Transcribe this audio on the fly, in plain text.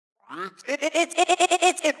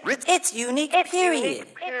It's unique, period.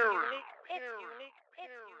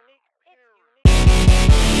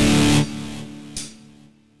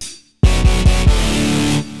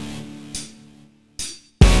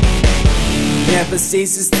 Never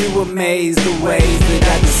ceases to amaze the ways that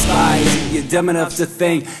I despise you. You're dumb enough to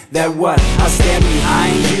think that what? I'll stand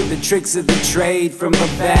behind you. The tricks of the trade from a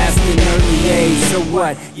vast and early age. So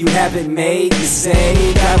what? You haven't made the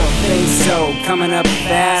save? I don't think so. Coming up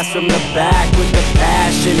fast from the back with the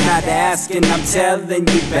passion. Not asking, I'm telling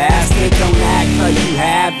you, bastard. Don't act like you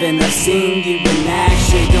haven't. I've seen you in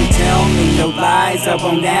action. Don't tell me no lies, I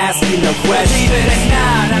won't ask you no questions. Believe it or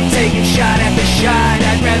not, I'm taking shot after shot.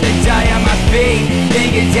 I'd rather die on my feet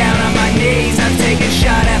then get down on my knees. I'm taking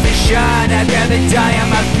shot after shot. I'd rather die on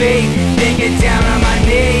my feet then get down on my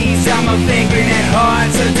knees. I'm a vagrant at heart,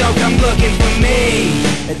 so don't come looking for me.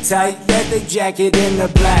 A tight leather jacket and a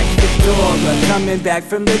black fedora. Coming back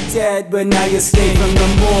from the dead, but now you escape from the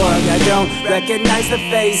morgue. I don't recognize the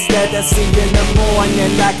face that I see in the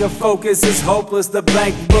morning. Lack of focus is hopeless. The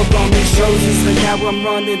blank book on me shows us, but now I'm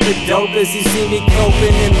running the dopest. You see me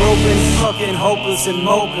coping and roping, fucking hopeless and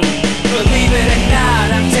moping. Believe it or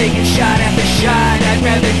not, I'm taking shot after shot. I'd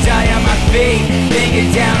rather die on my feet than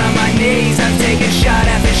get down on my knees. I'm taking shot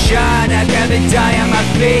after shot. I'd rather die on my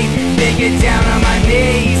feet than get down on my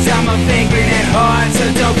knees. I'm a vagrant at heart, so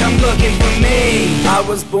don't come looking for me. I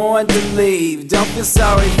was born to leave, don't feel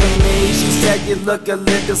sorry for me. She said you look a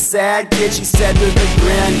little sad, kid, she said with a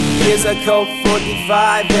grin. Here's a Colt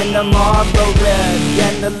 45 and a Marlboro Red,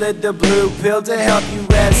 and a little blue pill to help you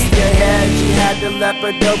rest your head. She had the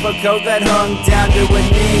leopard overcoat that hung down to her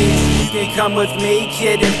knees. You can come with me,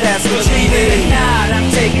 kid, if that's what you Believe it or need. not, I'm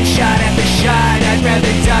taking shot after shot. I'd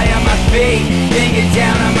rather die on my feet than get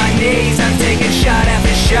down on my knees. I'm taking shot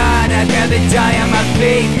after shot. I'd rather die on my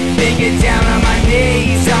feet than get down on my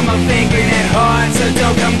knees. I'm a vagrant at heart, so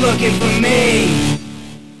don't come looking for me.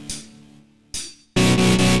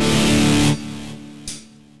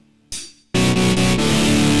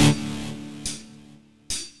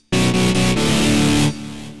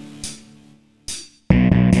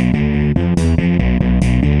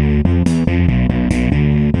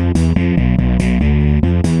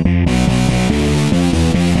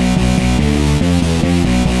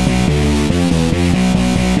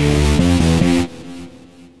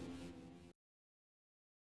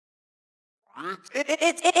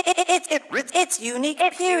 It's unique,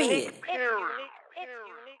 period.